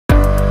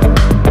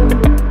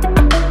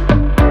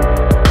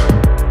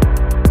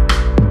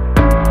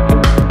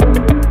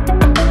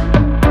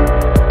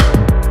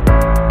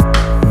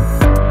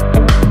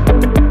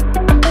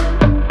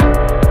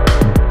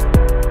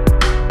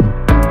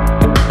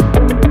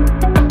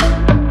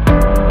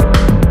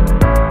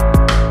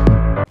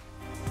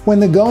When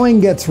the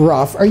going gets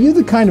rough, are you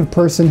the kind of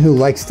person who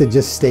likes to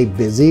just stay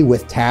busy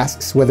with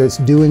tasks, whether it's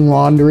doing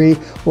laundry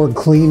or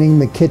cleaning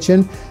the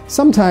kitchen?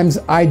 Sometimes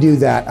I do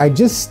that. I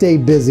just stay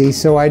busy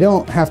so I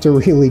don't have to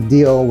really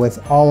deal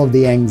with all of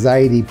the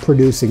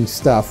anxiety-producing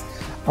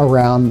stuff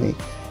around me.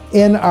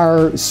 In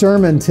our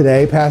sermon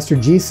today, Pastor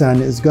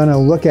JiSun is going to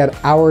look at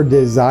our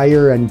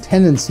desire and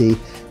tendency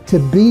to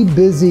be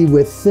busy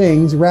with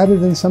things rather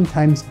than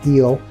sometimes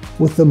deal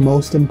with the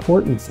most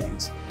important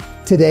things.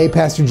 Today,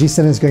 Pastor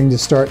JiSun is going to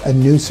start a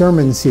new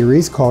sermon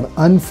series called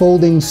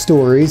Unfolding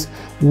Stories,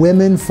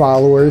 Women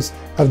Followers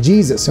of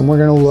Jesus. And we're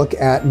going to look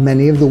at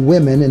many of the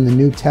women in the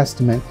New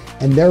Testament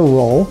and their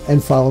role in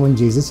following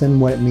Jesus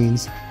and what it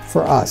means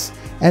for us.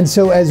 And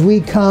so as we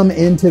come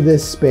into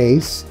this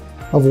space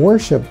of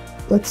worship,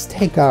 let's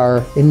take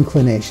our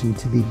inclination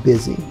to be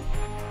busy.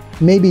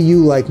 Maybe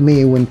you, like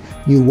me, when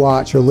you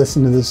watch or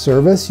listen to the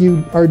service,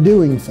 you are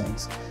doing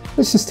things.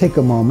 Let's just take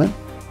a moment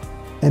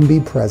and be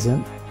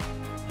present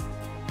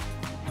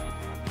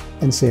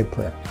and say a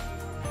prayer.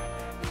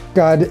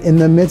 God, in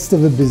the midst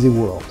of a busy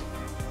world,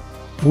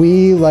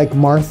 we, like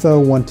Martha,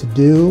 want to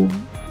do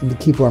and to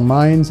keep our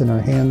minds and our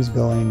hands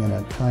going, and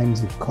at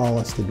times you call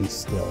us to be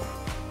still,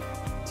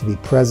 to be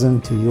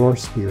present to your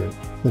Spirit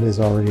that is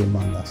already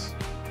among us.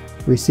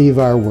 Receive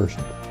our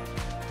worship,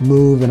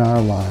 move in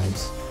our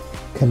lives,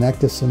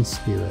 connect us in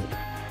spirit,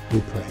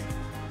 we pray.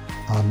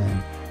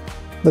 Amen.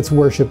 Let's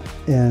worship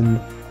in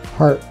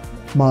heart,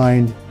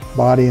 mind,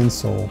 body, and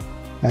soul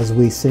as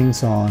we sing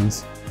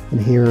songs and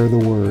hear the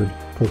word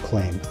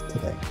proclaimed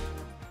today.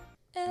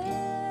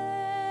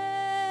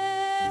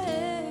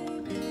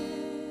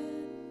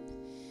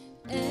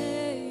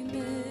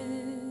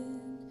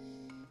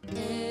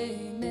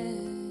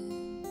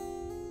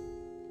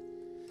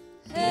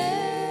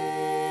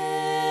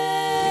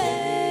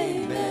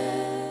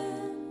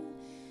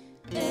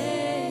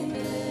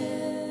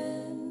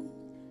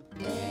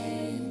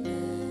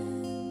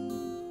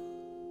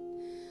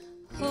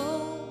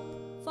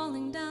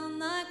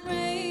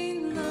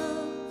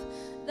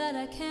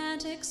 I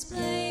can't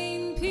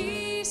explain,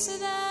 peace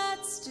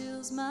that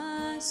stills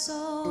my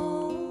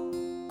soul.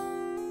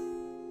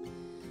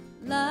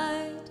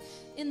 Light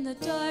in the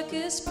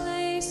darkest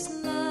place,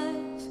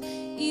 life,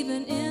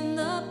 even in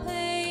the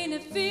pain,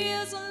 it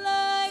feels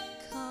like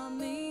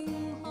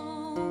coming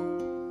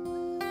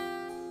home.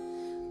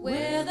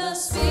 Where the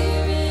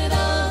Spirit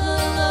of the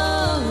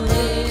Lord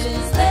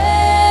is,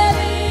 there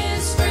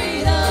is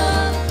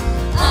freedom.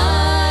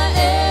 I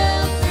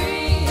am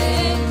free,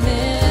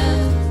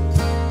 amen.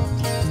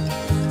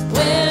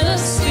 Where the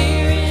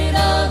Spirit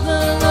of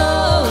the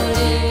Lord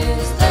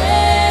is,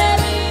 there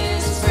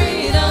is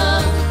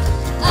freedom.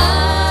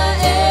 I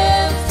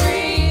am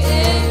free,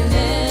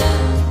 amen.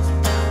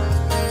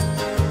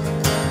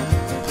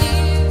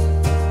 Here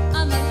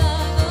on the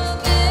love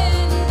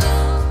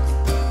abandoned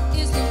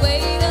is the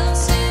weight of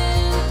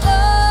sin,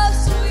 of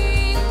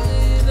sweet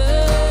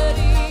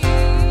liberty.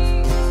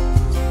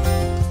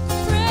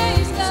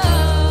 Praise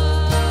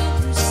God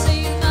who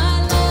saved my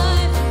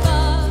life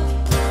above.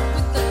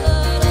 With the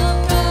blood of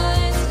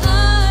Christ I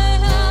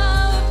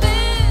have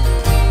been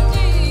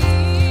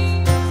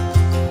redeemed.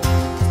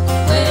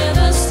 Where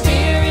the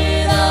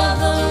Spirit of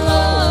the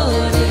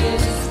Lord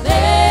is,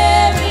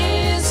 there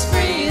is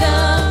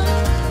freedom.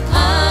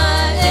 I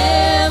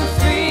am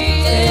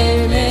free,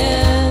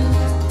 amen.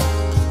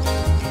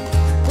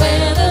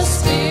 Where the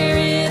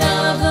Spirit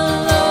of the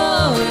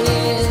Lord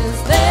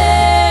is,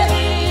 there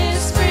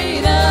is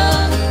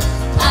freedom.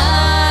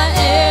 I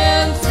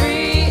am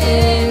free,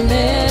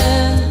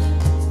 amen.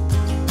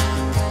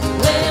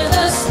 Where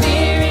the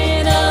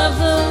Spirit of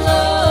the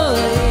Lord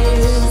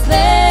is,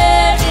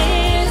 there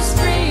is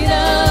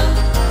freedom.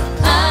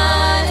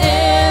 I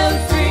am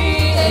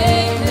free,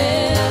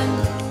 amen.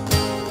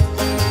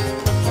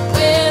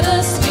 Where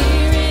the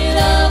Spirit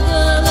of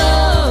the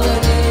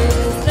Lord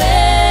is,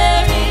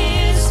 there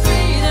is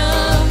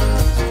freedom.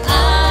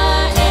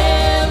 I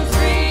am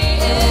free,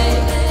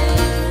 amen.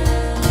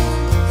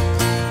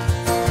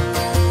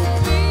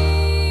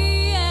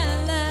 Free at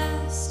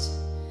last,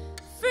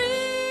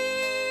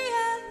 free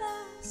at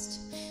last.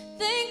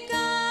 Thank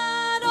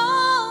God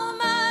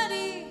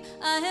Almighty,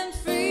 I am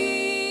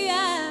free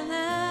at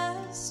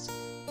last.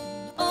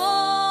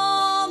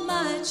 All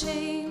my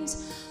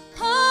chains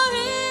are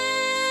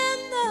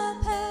in the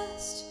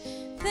past.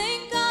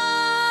 Thank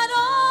God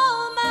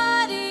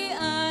Almighty,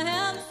 I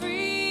am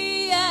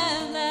free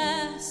at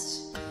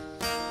last.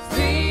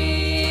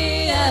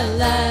 Free at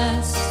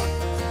last.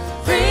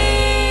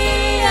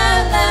 Free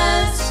at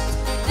last.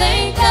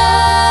 Thank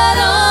God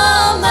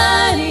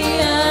Almighty,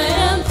 I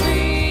am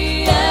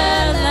free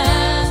at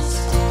last.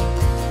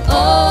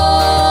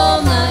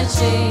 All my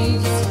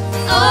chains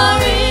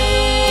are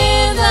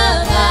in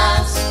the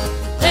past.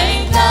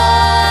 Thank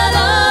God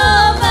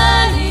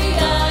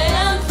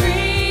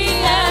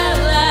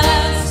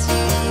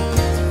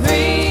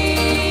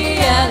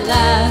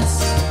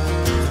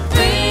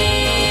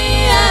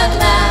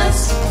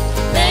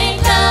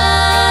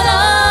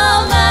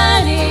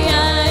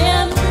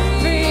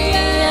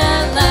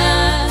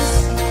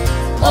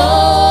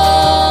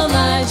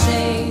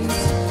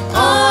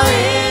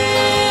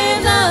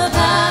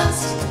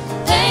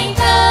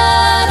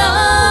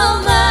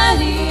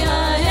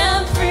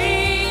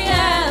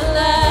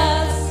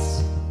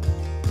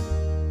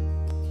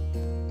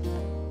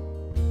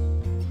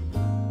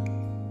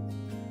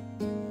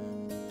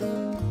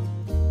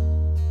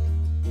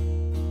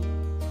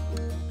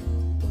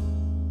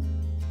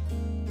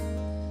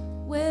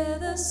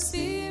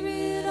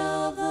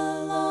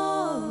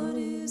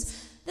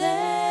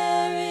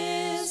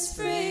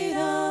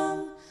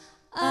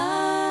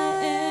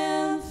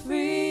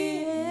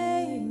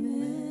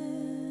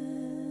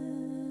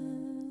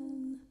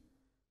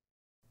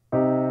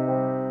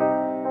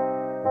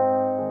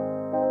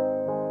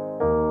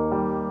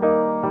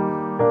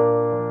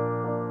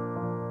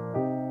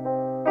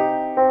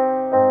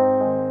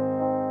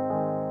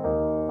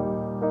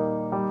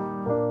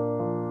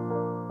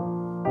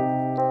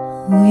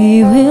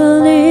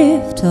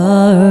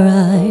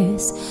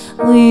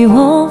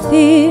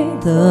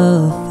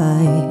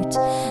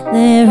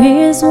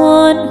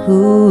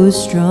who's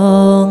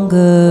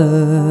stronger.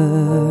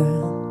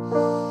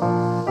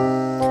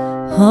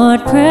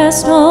 Hard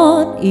pressed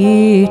on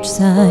each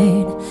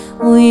side,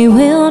 we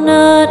will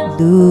not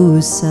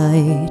lose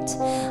sight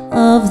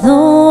of the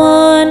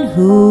one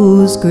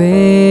who's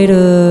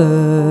greater.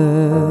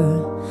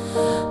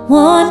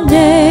 One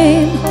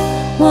name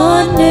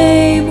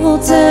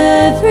holds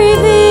every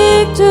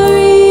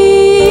victory.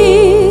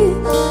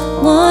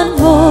 One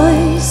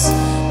voice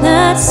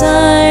that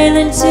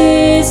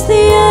silences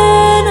the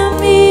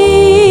enemy.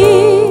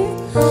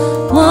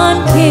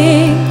 One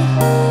King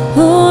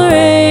who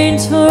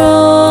reigns for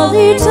all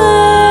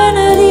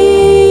eternity.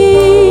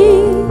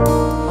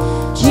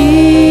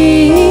 Jesus,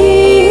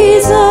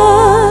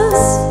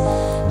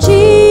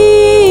 Jesus.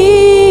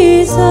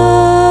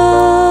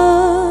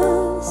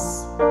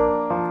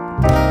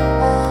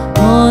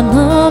 On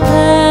the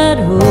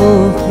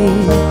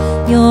battlefield,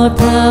 your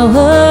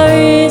power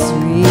is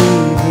revealed.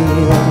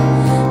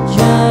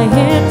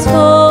 Giants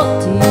fall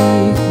defeated.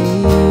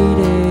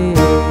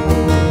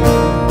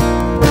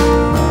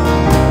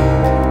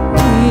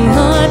 We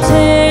are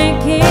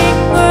taking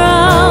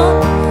ground,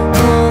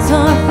 walls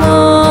are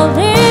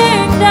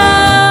falling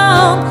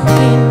down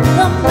in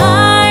the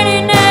mighty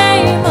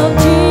name of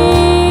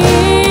Jesus.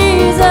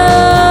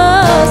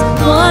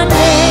 One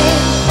name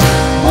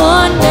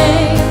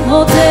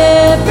holds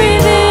every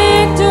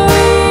victory.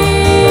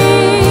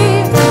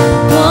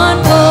 One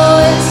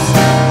voice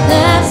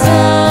that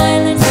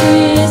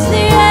silences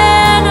the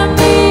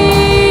enemy.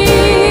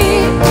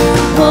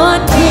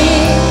 One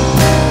King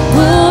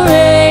will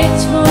reign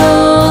for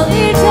all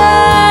eternity.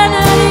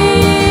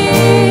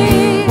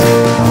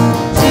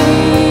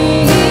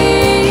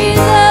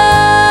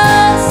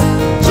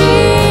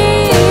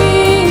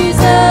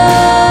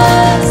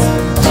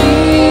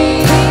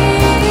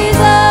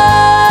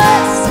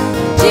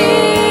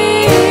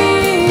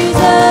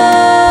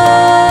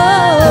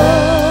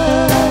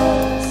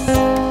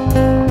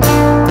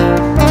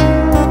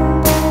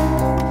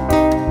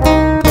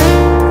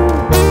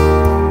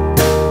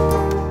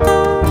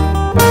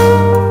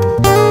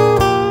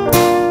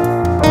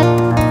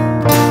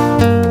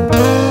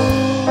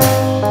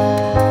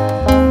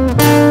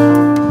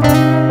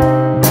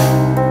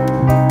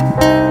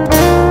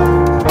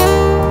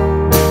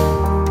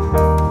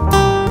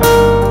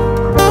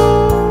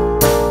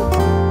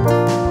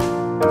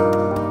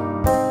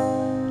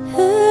 Jesus,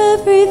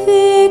 every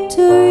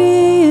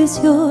victory is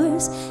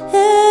yours.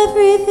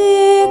 Every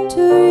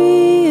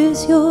victory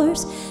is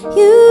yours.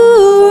 You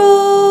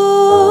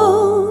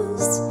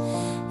rose,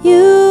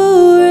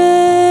 you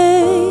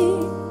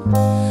reign.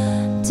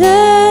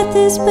 Death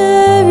is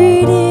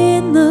buried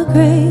in the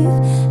grave.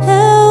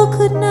 Hell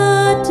could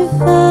not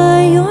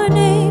defy your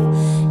name.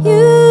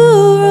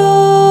 You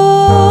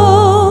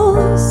rose,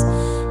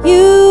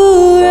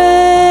 you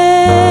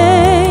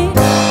reign.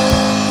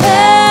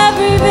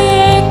 Every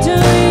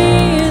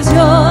victory is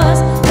yours.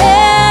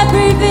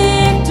 Every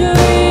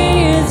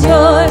victory is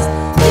yours.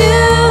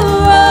 You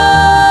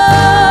rose,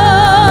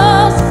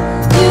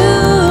 you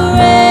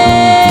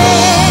reign.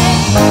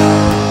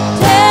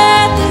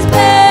 Death is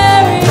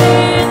buried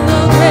in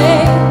the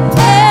grave.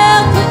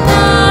 Hell could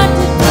not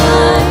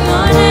defy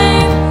your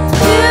name.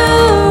 You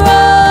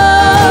rose,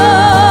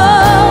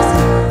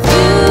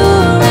 you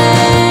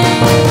reign.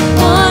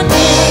 One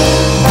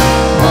name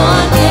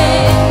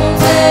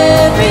holds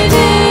every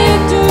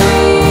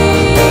victory.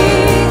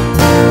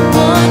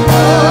 One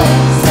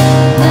voice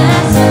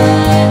that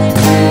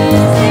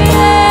silences the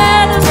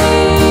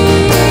enemy.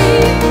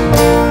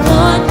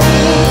 One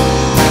King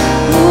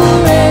who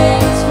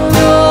reigns for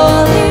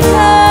all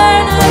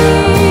eternity.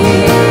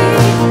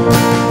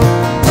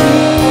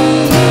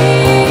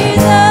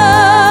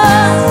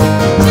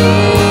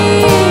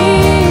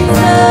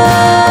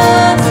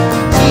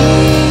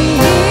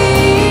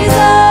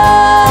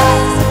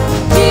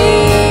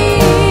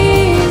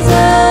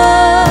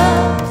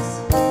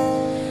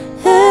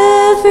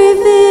 Every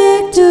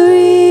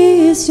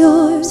victory is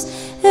yours.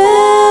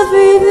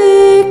 Every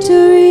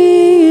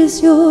victory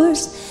is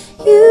yours.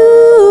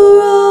 You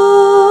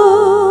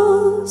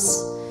rose,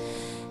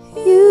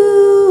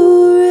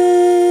 you reign.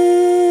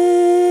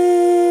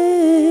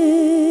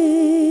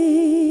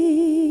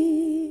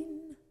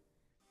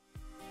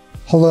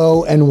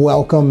 Hello and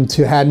welcome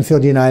to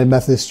Haddonfield United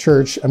Methodist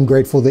Church. I'm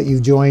grateful that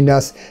you've joined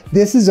us.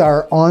 This is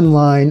our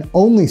online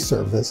only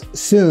service,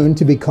 soon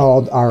to be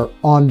called our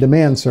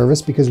on-demand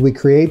service, because we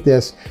create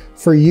this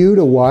for you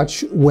to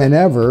watch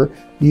whenever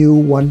you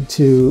want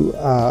to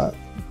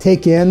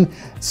take in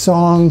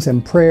songs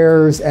and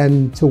prayers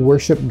and to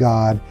worship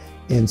God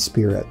in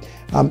spirit.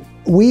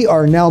 We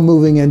are now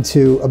moving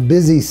into a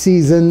busy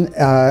season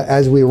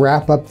as we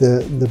wrap up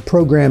the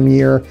program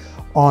year.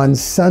 On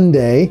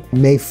Sunday,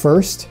 May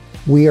 1st,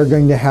 we are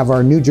going to have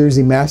our New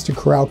Jersey Master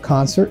Chorale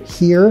concert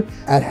here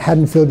at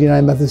Haddonfield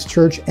United Methodist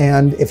Church.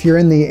 And if you're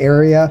in the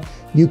area,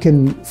 you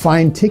can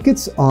find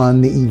tickets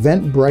on the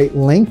Eventbrite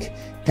link.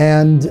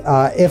 And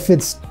if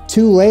it's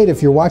too late,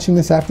 if you're watching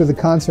this after the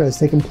concert has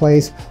taken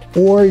place,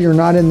 or you're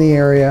not in the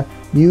area,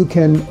 you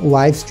can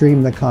live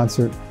stream the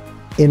concert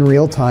in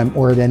real time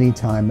or at any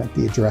time at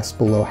the address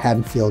below,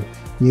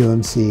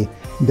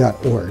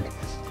 haddonfieldumc.org.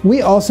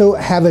 We also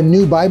have a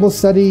new Bible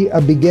study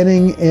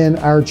beginning in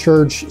our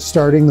church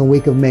starting the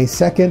week of May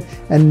 2nd.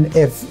 And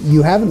if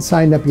you haven't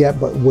signed up yet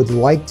but would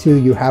like to,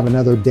 you have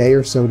another day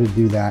or so to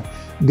do that.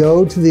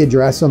 Go to the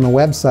address on the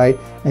website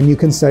and you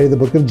can study the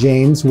book of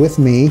James with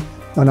me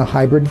on a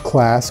hybrid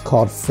class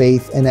called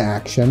Faith in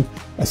Action,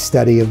 a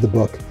study of the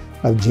book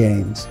of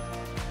James.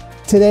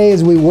 Today,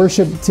 as we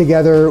worship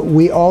together,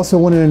 we also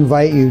want to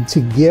invite you to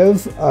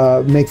give,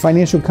 make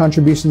financial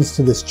contributions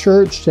to this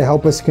church to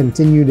help us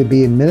continue to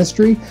be in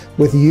ministry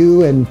with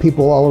you and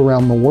people all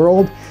around the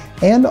world.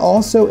 And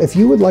also, if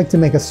you would like to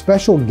make a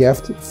special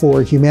gift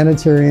for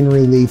humanitarian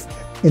relief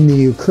in the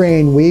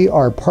Ukraine, we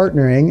are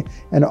partnering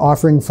and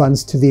offering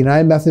funds to the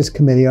United Methodist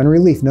Committee on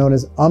Relief, known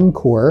as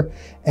UMCOR.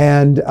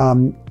 And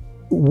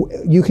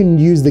you can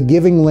use the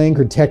giving link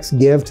or text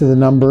give to the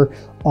number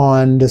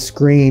on the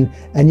screen,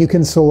 and you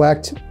can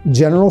select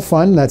general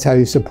fund, that's how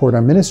you support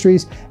our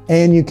ministries,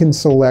 and you can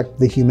select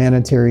the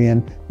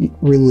humanitarian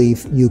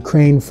relief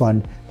Ukraine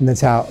fund, and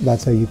that's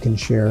how you can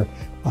share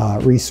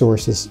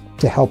resources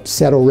to help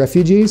settle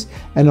refugees.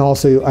 And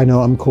also, I know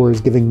UMCOR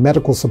is giving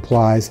medical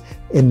supplies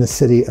in the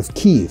city of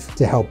Kyiv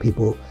to help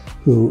people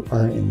who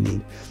are in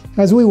need.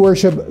 As we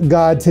worship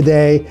God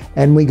today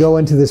and we go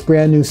into this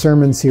brand new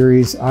sermon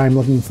series, I'm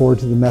looking forward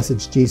to the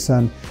message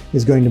JiSun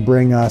is going to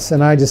bring us.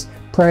 And I just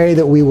pray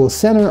that we will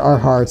center our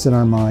hearts and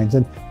our minds.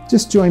 And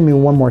just join me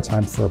one more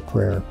time for a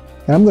prayer.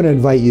 And I'm going to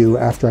invite you,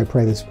 after I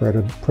pray this prayer,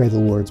 to pray the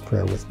Lord's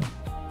Prayer with me.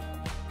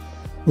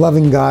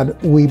 Loving God,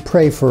 we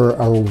pray for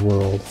our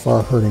world, for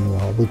our hurting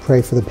world. We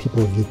pray for the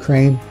people of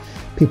Ukraine,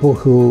 people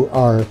who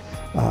are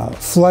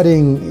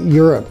flooding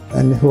Europe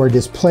and who are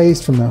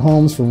displaced from their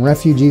homes, from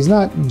refugees,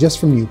 not just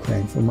from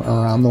Ukraine, from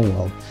around the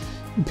world,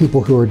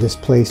 people who are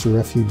displaced or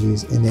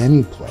refugees in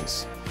any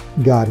place.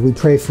 God, we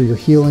pray for your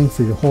healing,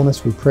 for your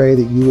wholeness. We pray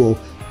that you will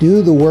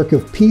do the work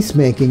of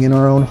peacemaking in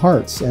our own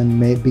hearts, and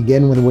may it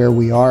begin with where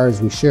we are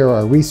as we share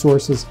our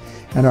resources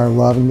and our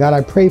love. And God,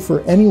 I pray for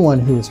anyone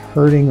who is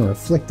hurting or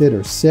afflicted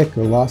or sick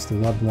or lost a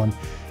loved one.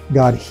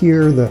 God,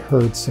 hear the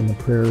hurts and the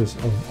prayers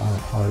of our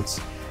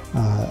hearts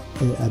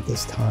at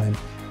this time.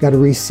 God,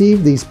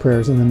 receive these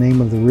prayers in the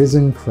name of the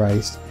risen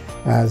Christ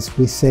as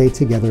we say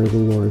together the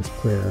Lord's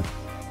Prayer.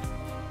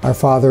 Our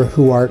Father,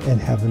 who art in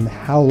heaven,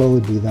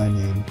 hallowed be thy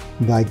name.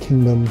 Thy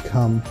kingdom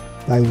come,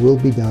 thy will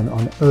be done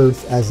on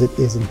earth as it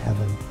is in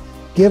heaven.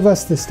 Give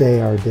us this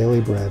day our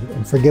daily bread,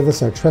 and forgive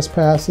us our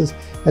trespasses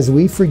as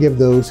we forgive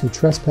those who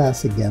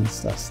trespass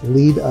against us.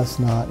 Lead us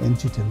not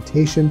into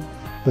temptation,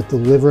 but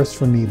deliver us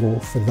from evil.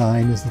 For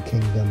thine is the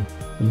kingdom,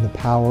 and the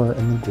power,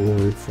 and the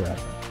glory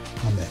forever.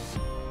 Amen.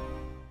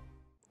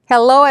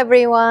 Hello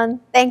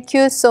everyone. Thank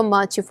you so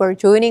much for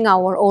joining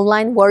our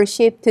online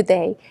worship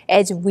today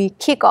as we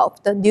kick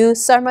off the new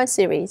sermon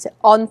series,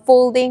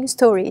 Unfolding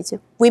Stories,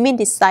 Women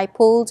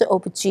Disciples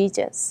of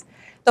Jesus.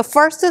 The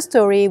first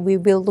story we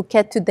will look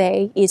at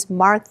today is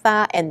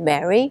Martha and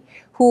Mary,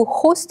 who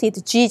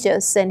hosted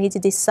Jesus and his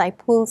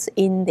disciples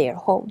in their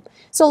home.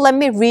 So let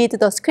me read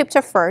the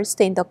scripture first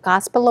in the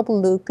Gospel of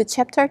Luke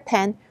chapter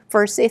 10,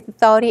 verses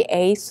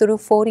 38 through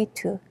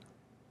 42.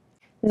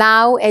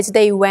 Now, as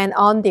they went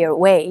on their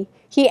way,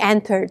 he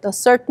entered a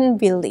certain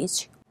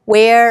village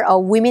where a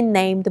woman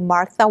named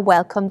Martha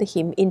welcomed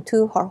him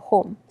into her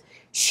home.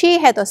 She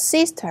had a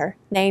sister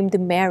named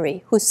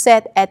Mary who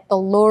sat at the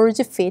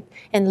Lord's feet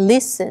and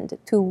listened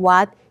to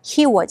what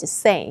he was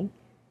saying.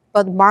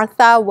 But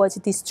Martha was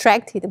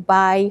distracted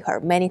by her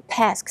many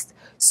tasks,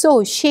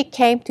 so she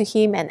came to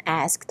him and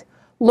asked,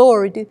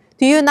 "Lord,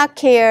 do you not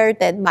care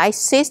that my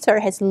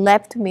sister has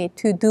left me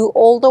to do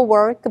all the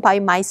work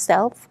by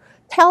myself?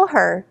 Tell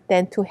her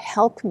then to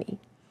help me."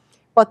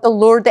 But the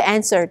Lord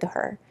answered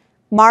her,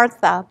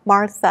 "Martha,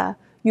 Martha,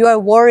 you are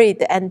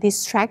worried and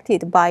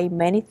distracted by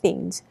many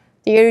things.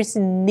 There is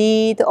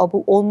need of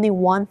only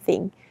one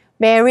thing.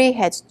 Mary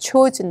has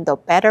chosen the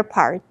better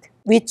part,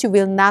 which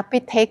will not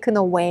be taken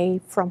away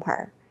from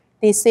her."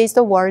 This is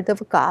the word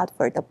of God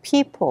for the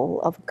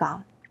people of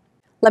God.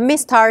 Let me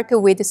start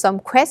with some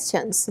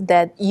questions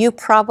that you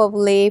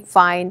probably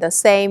find the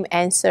same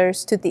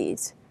answers to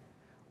these.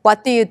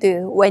 What do you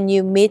do when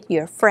you meet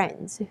your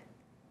friends?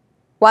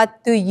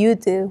 What do you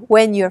do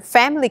when your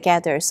family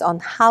gathers on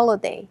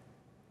holiday?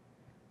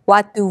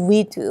 What do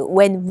we do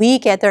when we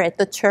gather at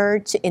the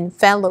church in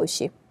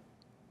fellowship?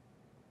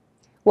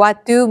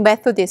 What do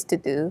Methodists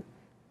do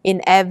in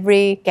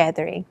every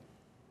gathering?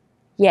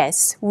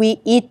 Yes,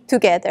 we eat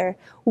together.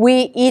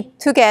 We eat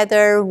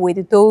together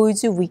with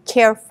those we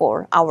care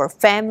for, our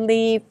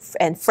family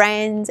and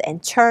friends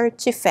and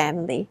church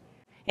family.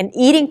 And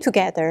eating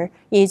together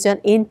is an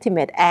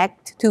intimate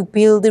act to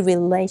build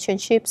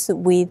relationships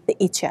with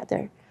each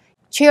other.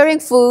 Sharing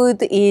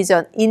food is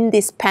an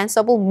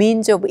indispensable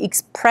means of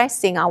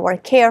expressing our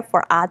care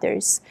for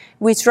others.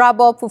 We drop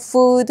off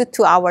food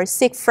to our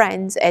sick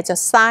friends as a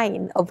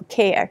sign of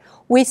care.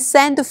 We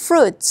send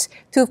fruits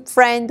to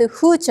friends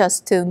who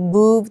just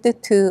moved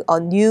to a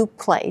new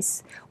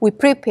place. We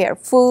prepare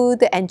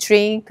food and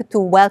drink to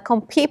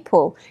welcome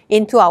people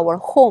into our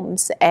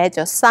homes as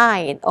a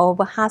sign of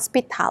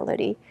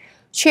hospitality.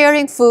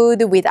 Sharing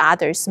food with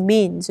others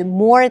means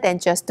more than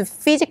just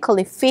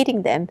physically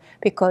feeding them,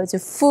 because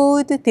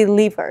food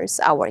delivers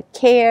our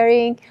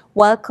caring,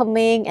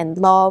 welcoming, and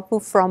love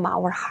from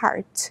our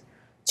heart.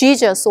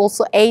 Jesus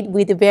also ate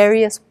with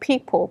various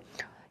people.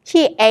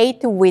 He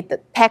ate with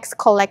tax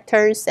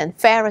collectors and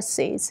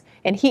Pharisees,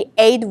 and he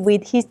ate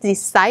with his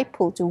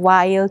disciples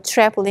while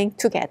traveling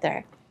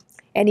together.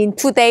 And in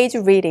today's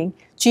reading,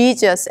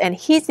 Jesus and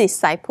his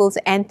disciples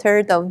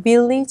entered the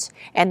village,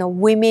 and a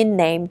woman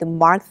named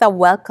Martha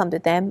welcomed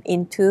them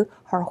into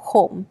her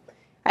home.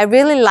 I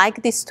really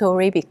like this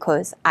story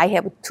because I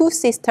have two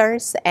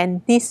sisters,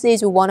 and this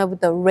is one of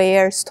the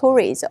rare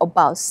stories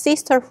about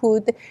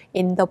sisterhood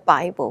in the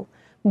Bible.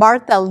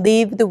 Martha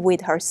lived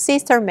with her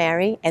sister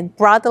Mary and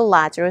brother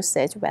Lazarus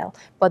as well,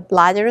 but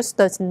Lazarus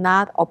does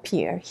not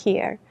appear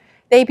here.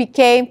 They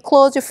became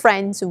close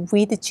friends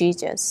with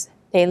Jesus.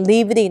 They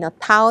lived in a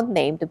town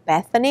named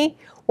Bethany,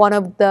 one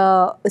of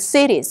the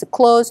cities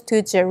close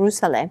to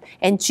Jerusalem,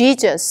 and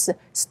Jesus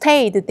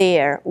stayed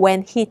there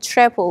when he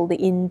traveled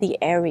in the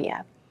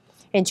area.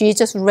 And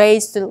Jesus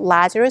raised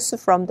Lazarus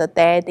from the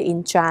dead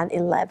in John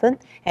 11,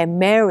 and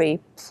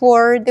Mary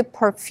poured the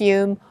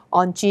perfume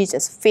on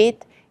Jesus'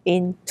 feet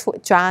in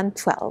John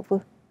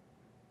 12.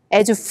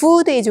 As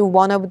food is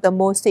one of the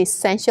most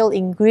essential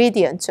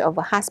ingredients of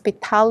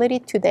hospitality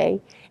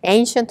today,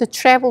 ancient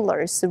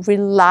travelers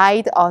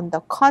relied on the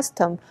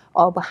custom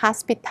of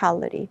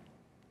hospitality.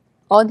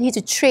 On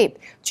his trip,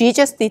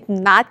 Jesus did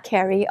not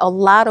carry a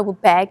lot of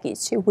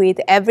baggage with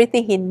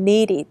everything he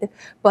needed,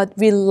 but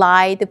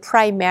relied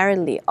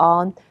primarily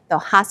on the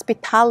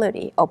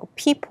hospitality of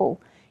people.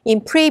 In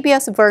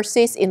previous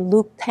verses in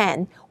Luke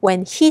 10,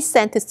 when he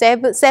sent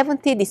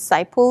 70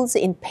 disciples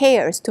in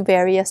pairs to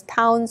various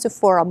towns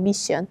for a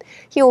mission,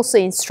 he also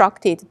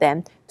instructed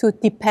them to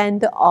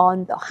depend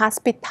on the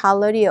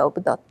hospitality of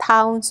the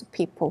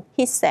townspeople.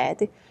 He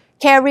said,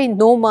 "Carry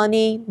no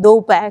money,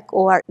 no bag,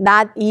 or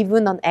not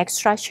even an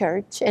extra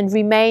shirt, and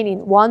remain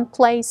in one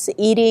place,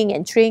 eating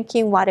and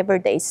drinking whatever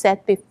they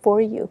set before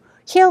you.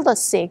 Heal the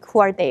sick who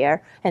are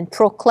there, and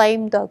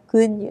proclaim the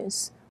good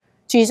news."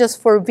 Jesus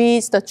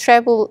forbids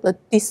the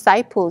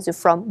disciples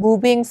from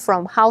moving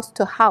from house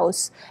to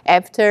house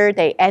after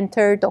they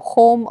enter the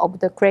home of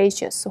the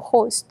gracious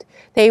host.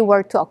 They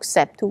were to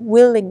accept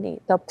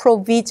willingly the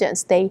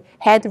provisions they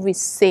had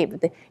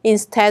received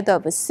instead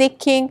of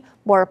seeking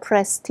more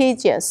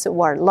prestigious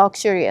or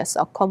luxurious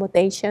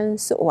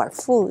accommodations or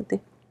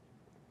food.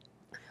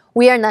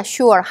 We are not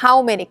sure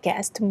how many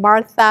guests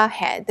Martha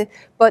had,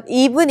 but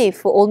even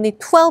if only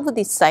 12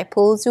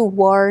 disciples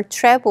were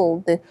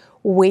traveled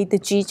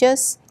with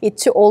Jesus,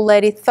 it's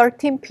already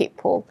 13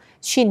 people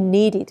she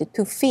needed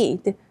to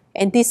feed.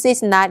 And this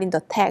is not in the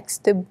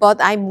text,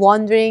 but I'm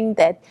wondering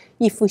that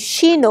if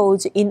she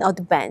knows in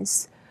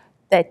advance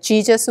that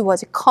Jesus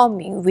was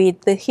coming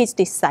with his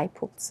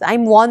disciples,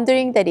 I'm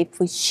wondering that if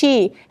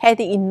she had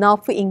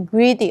enough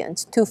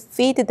ingredients to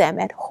feed them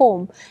at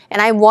home,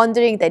 and I'm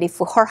wondering that if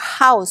her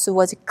house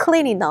was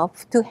clean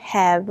enough to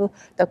have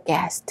the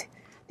guest.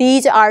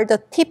 These are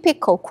the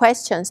typical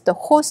questions the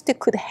host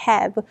could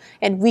have,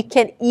 and we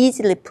can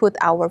easily put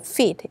our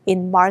feet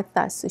in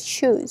Martha's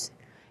shoes.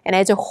 And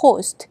as a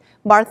host,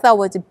 Martha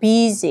was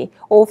busy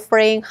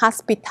offering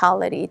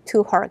hospitality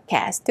to her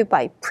guests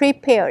by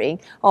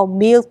preparing a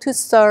meal to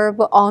serve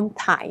on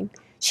time.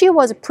 She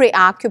was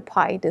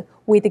preoccupied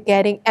with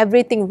getting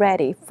everything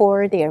ready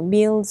for their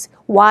meals,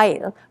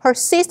 while her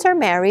sister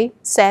Mary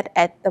sat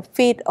at the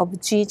feet of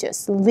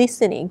Jesus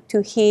listening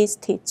to his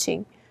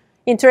teaching.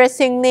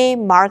 Interestingly,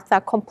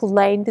 Martha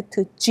complained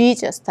to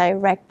Jesus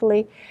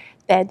directly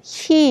that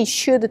he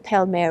should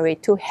tell Mary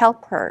to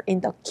help her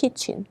in the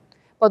kitchen.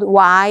 But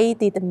why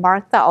did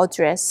Martha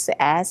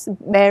ask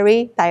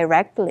Mary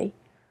directly?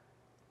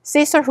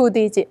 Sisterhood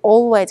is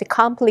always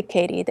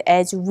complicated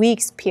as we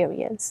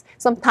experience.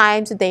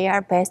 Sometimes they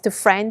are best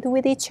friends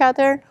with each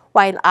other,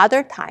 while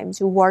other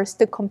times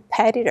worst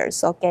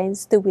competitors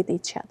against with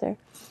each other.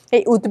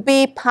 It would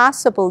be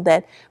possible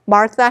that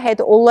Martha had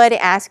already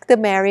asked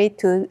Mary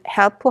to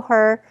help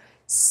her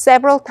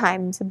several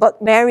times,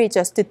 but Mary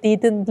just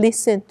didn't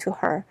listen to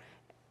her.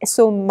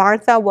 So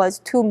Martha was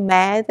too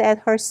mad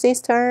at her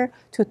sister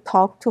to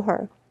talk to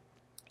her.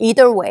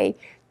 Either way,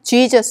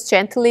 Jesus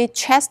gently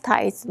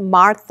chastised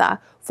Martha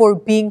for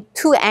being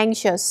too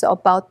anxious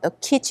about the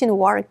kitchen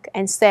work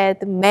and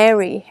said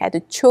Mary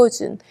had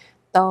chosen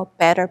the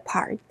better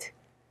part.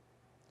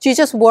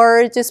 Jesus'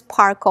 words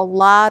spark a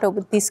lot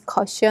of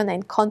discussion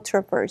and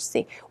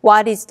controversy.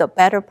 What is the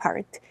better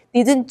part?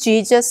 Didn't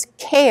Jesus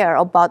care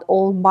about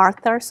all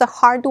Martha's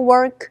hard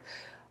work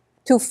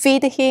to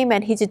feed him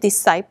and his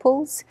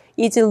disciples?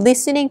 Is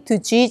listening to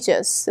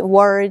Jesus'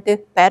 word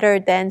better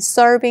than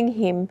serving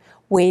him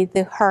with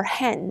her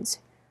hands?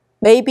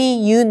 Maybe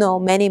you know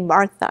many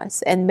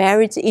Marthas and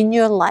Marys in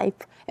your life,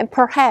 and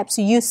perhaps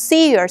you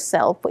see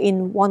yourself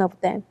in one of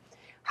them.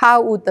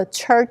 How would the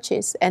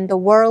churches and the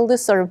world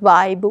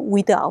survive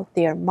without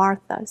their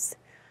Marthas?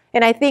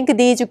 And I think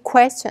these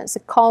questions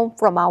come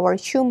from our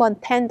human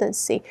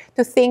tendency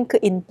to think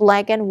in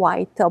black and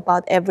white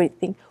about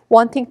everything,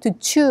 wanting to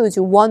choose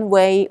one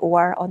way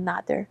or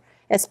another.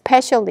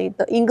 Especially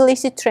the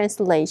English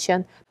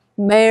translation,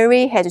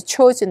 Mary has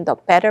chosen the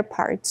better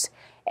parts,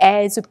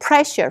 as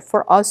pressure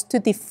for us to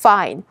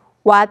define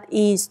what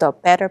is the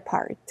better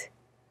part.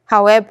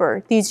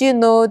 However, did you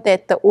know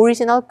that the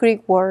original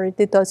Greek word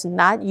does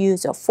not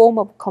use a form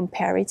of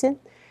comparison?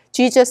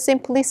 Jesus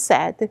simply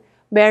said,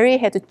 Mary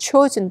had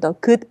chosen the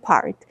good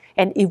part,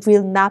 and it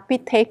will not be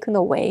taken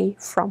away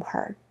from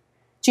her.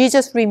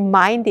 Jesus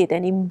reminded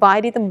and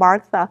invited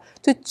Martha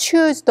to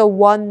choose the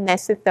one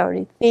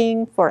necessary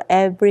thing for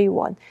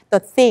everyone, the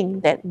thing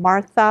that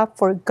Martha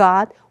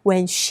forgot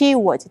when she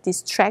was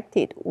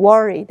distracted,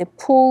 worried,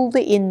 pulled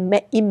in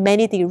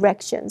many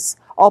directions,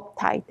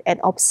 uptight and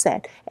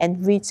upset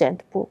and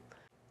resentful.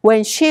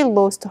 When she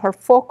lost her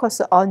focus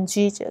on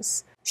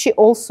Jesus, she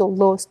also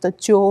lost the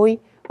joy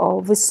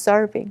of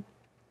serving.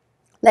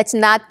 Let's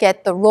not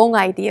get the wrong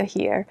idea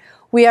here.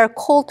 We are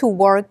called to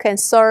work and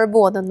serve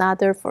one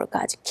another for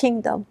God's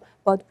kingdom,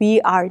 but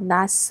we are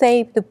not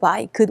saved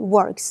by good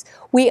works.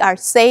 We are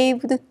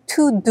saved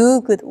to do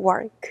good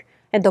work.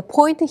 And the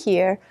point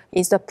here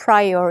is the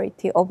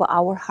priority of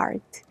our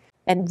heart.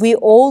 And we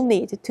all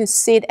need to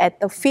sit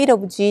at the feet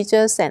of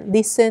Jesus and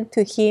listen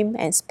to him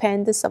and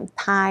spend some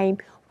time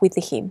with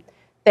him.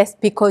 That's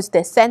because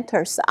that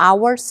centers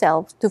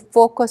ourselves to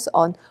focus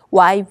on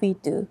why we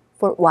do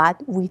for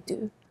what we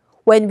do.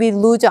 When we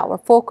lose our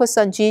focus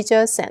on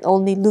Jesus and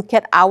only look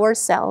at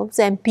ourselves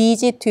and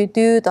busy to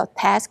do the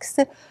tasks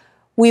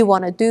we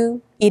want to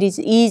do, it is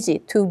easy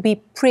to be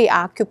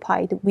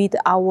preoccupied with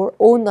our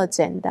own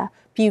agenda,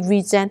 be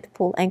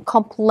resentful, and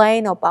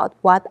complain about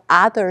what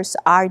others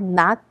are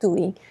not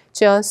doing,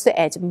 just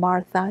as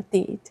Martha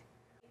did.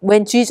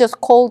 When Jesus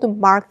called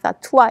Martha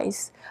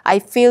twice, I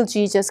feel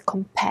Jesus'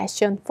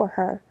 compassion for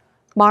her.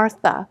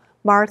 Martha,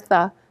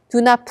 Martha, do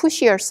not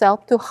push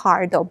yourself too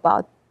hard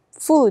about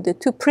food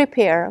to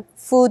prepare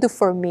food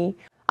for me.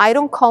 I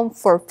don't come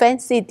for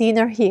fancy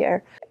dinner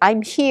here.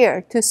 I'm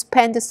here to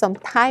spend some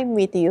time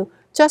with you.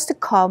 Just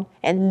come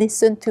and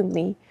listen to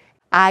me.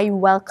 I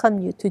welcome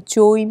you to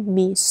join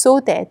me so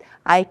that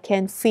I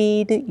can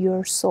feed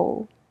your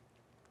soul.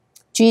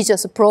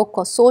 Jesus broke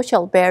a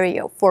social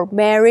barrier for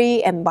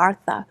Mary and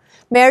Martha.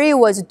 Mary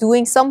was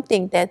doing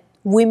something that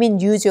women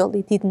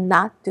usually did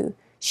not do.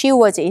 She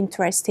was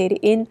interested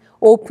in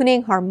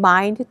opening her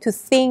mind to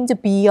things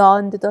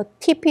beyond the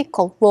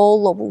typical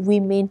role of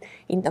women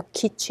in the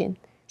kitchen.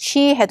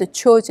 She had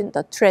chosen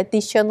the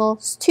traditional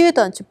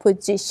student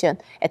position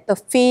at the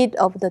feet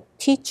of the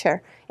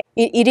teacher.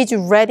 It is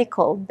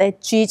radical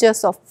that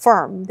Jesus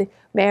affirmed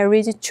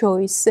Mary's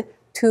choice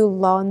to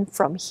learn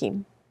from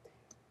him.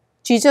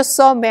 Jesus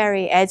saw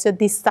Mary as a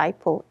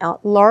disciple, a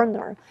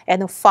learner,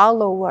 and a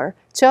follower,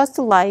 just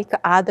like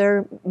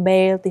other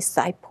male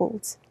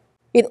disciples.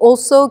 It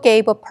also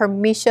gave a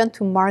permission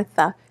to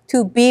Martha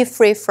to be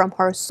free from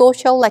her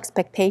social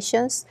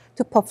expectations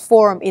to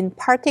perform in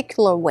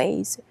particular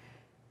ways.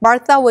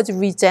 Martha was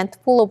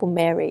resentful of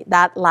Mary,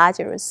 not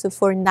Lazarus,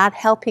 for not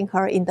helping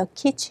her in the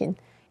kitchen.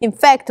 In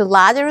fact,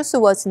 Lazarus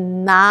was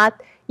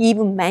not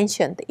even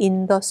mentioned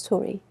in the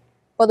story.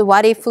 But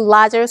what if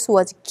Lazarus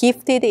was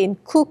gifted in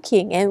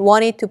cooking and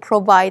wanted to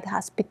provide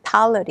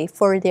hospitality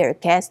for their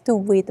guests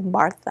with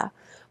Martha?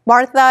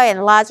 Martha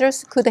and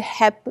Lazarus could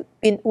have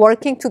been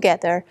working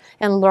together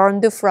and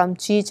learned from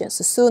Jesus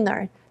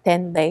sooner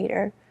than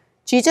later.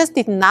 Jesus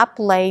did not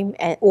blame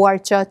or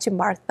judge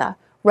Martha.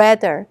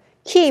 Rather,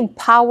 he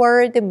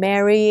empowered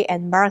Mary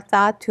and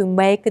Martha to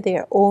make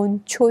their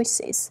own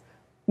choices.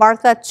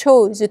 Martha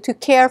chose to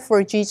care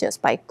for Jesus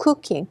by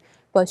cooking,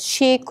 but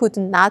she could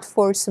not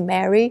force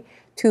Mary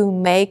to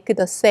make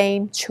the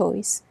same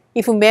choice.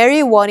 If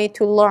Mary wanted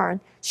to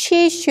learn,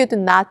 she should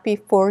not be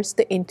forced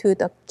into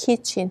the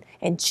kitchen,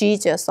 and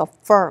Jesus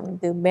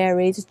affirmed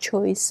Mary's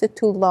choice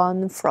to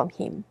learn from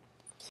him.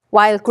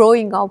 While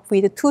growing up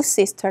with two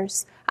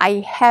sisters,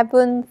 I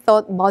haven't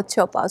thought much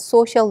about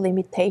social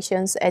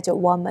limitations as a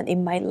woman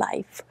in my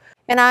life.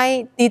 And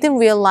I didn't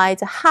realize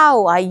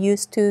how I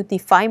used to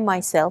define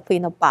myself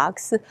in a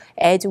box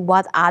as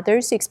what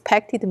others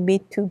expected me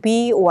to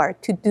be or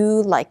to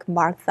do, like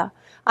Martha.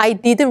 I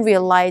didn't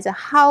realize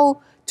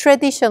how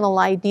traditional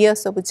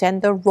ideas of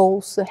gender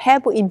roles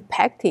have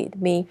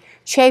impacted me,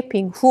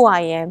 shaping who I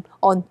am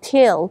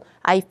until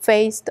I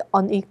faced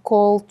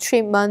unequal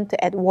treatment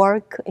at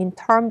work in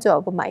terms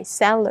of my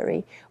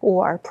salary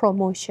or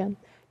promotion.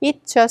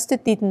 It just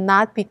did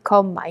not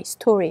become my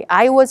story.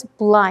 I was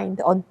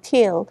blind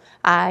until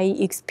I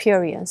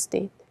experienced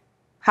it.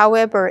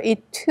 However,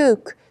 it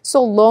took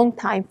so long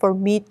time for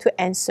me to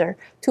answer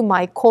to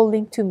my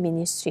calling to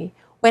ministry.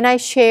 When I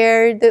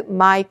shared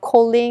my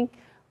calling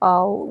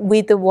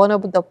with one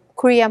of the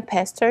Korean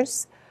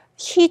pastors,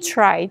 he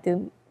tried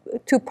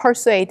to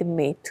persuade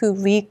me to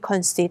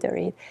reconsider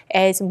it,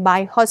 as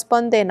my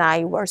husband and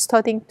I were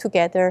studying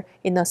together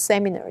in a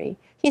seminary.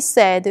 He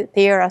said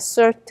there are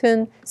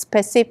certain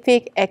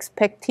specific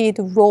expected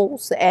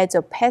roles as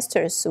a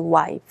pastor's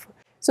wife.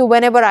 So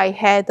whenever I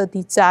had a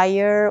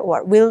desire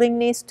or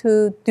willingness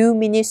to do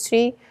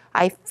ministry,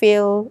 I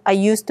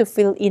used to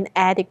feel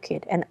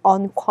inadequate and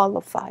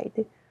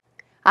unqualified.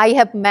 I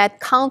have met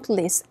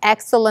countless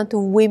excellent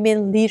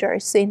women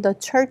leaders in the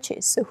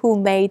churches who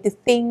made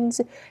things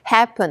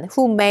happen,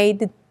 who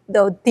made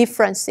the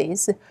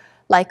differences,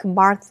 like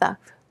Martha.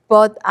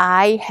 But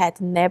I had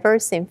never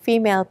seen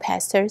female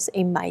pastors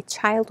in my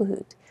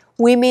childhood.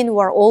 Women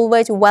were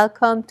always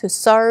welcome to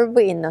serve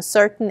in a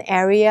certain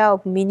area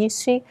of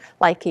ministry,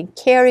 like in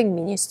caring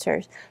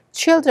ministers,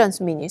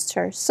 children's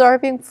ministers,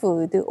 serving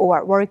food,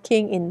 or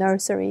working in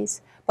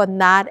nurseries, but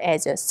not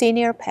as a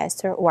senior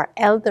pastor or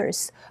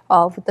elders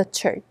of the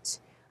church.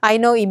 I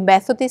know in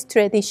Methodist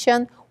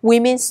tradition,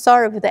 women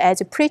served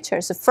as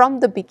preachers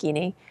from the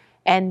beginning,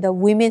 and the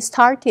women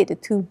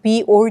started to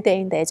be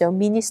ordained as a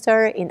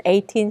minister in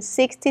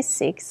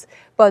 1866.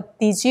 But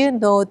did you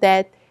know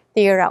that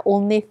there are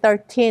only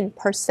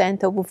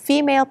 13% of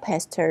female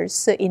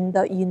pastors in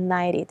the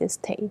United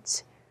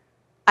States?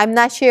 I'm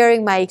not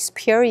sharing my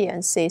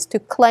experiences to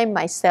claim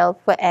myself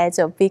as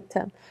a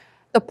victim.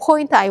 The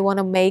point I want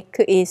to make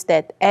is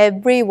that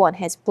everyone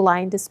has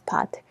blind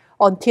spot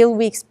until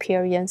we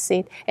experience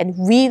it, and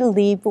we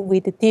live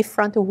with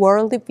different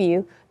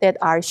worldview that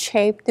are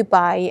shaped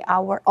by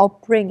our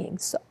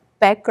upbringings,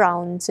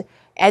 backgrounds,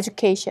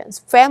 educations,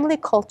 family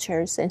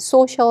cultures, and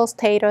social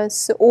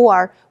status,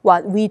 or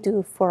what we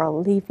do for a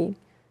living.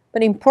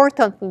 But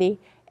importantly,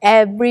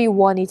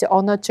 everyone is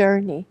on a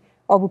journey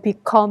of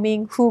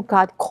becoming who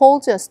God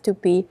calls us to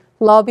be,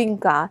 loving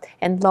God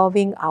and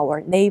loving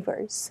our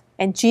neighbors.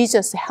 And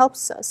Jesus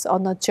helps us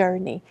on a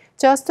journey,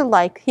 just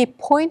like He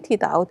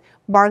pointed out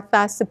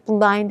Martha's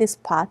blind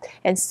spot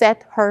and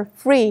set her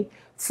free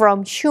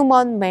from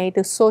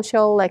human-made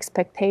social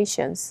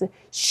expectations.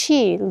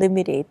 She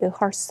limited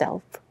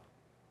herself.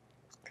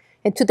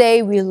 And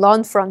today we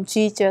learn from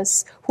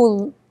Jesus,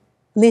 who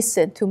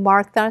listened to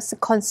Martha's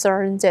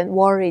concerns and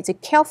worries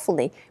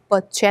carefully,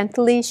 but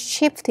gently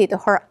shifted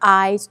her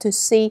eyes to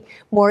see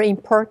more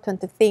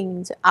important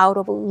things out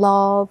of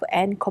love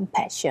and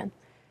compassion.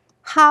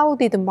 How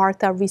did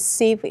Martha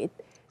receive it?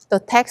 The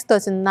text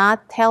does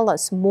not tell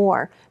us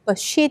more, but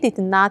she did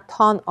not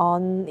turn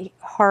on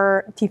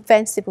her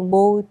defensive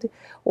mode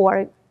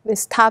or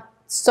stop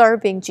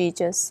serving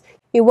Jesus.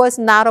 It was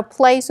not a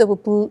place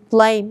of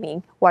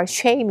blaming or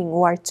shaming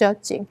or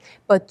judging,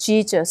 but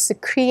Jesus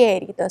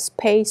created a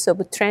space of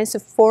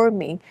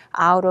transforming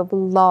out of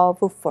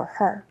love for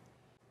her.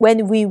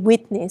 When we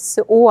witness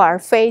or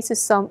face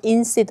some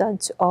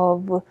incident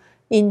of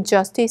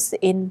injustice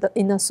in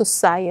a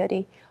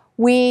society,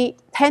 we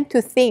tend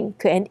to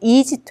think and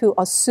easy to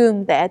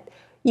assume that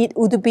it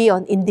would be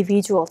an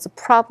individual's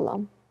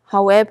problem.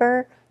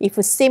 However, if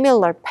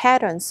similar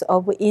patterns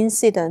of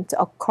incidents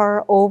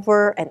occur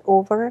over and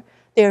over,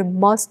 there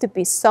must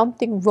be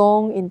something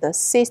wrong in the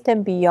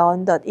system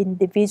beyond the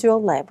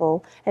individual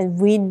level, and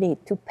we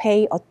need to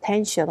pay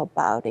attention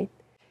about it.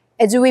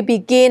 As we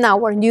begin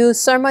our new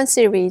sermon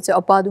series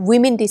about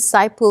women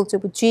disciples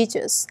of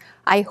Jesus,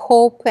 I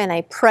hope and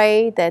I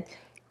pray that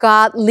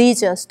God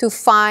leads us to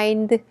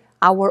find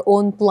our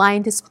own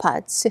blind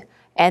spots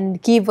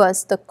and give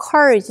us the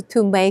courage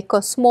to make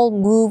a small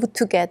move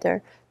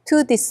together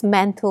to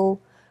dismantle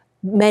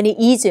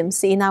many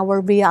isms in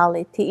our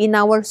reality, in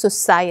our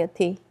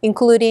society,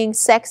 including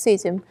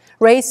sexism,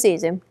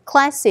 racism,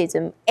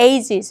 classism,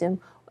 ageism,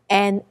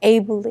 and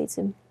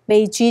ableism.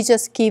 May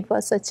Jesus give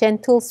us a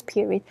gentle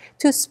spirit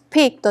to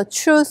speak the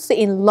truth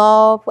in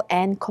love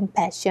and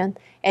compassion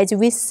as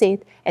we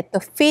sit at the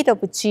feet of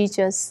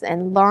Jesus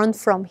and learn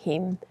from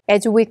Him,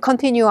 as we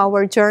continue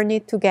our journey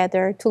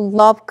together to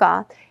love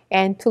God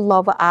and to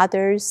love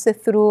others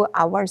through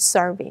our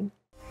serving.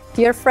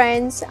 Dear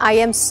friends, I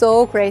am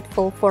so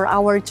grateful for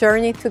our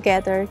journey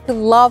together to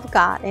love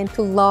God and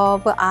to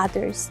love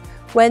others.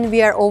 When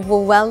we are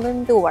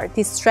overwhelmed or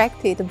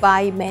distracted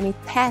by many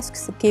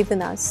tasks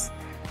given us,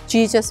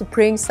 Jesus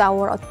brings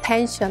our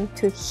attention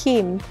to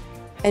Him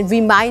and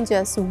reminds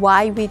us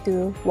why we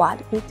do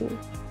what we do.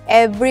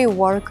 Every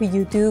work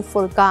you do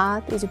for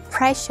God is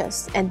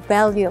precious and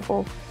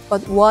valuable,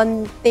 but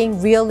one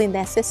thing really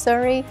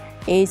necessary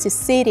is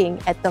sitting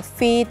at the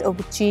feet of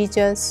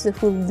Jesus,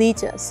 who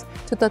leads us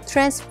to the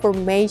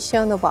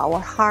transformation of our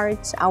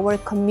hearts, our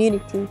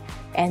community,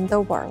 and the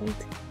world.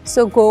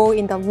 So go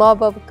in the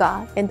love of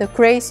God and the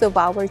grace of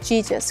our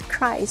Jesus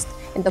Christ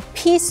and the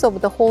peace of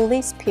the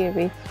Holy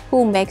Spirit,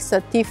 who makes a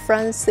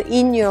difference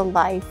in your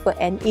life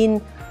and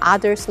in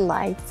others'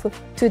 life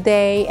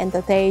today and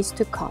the days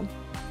to come.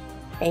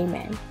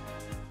 Amen.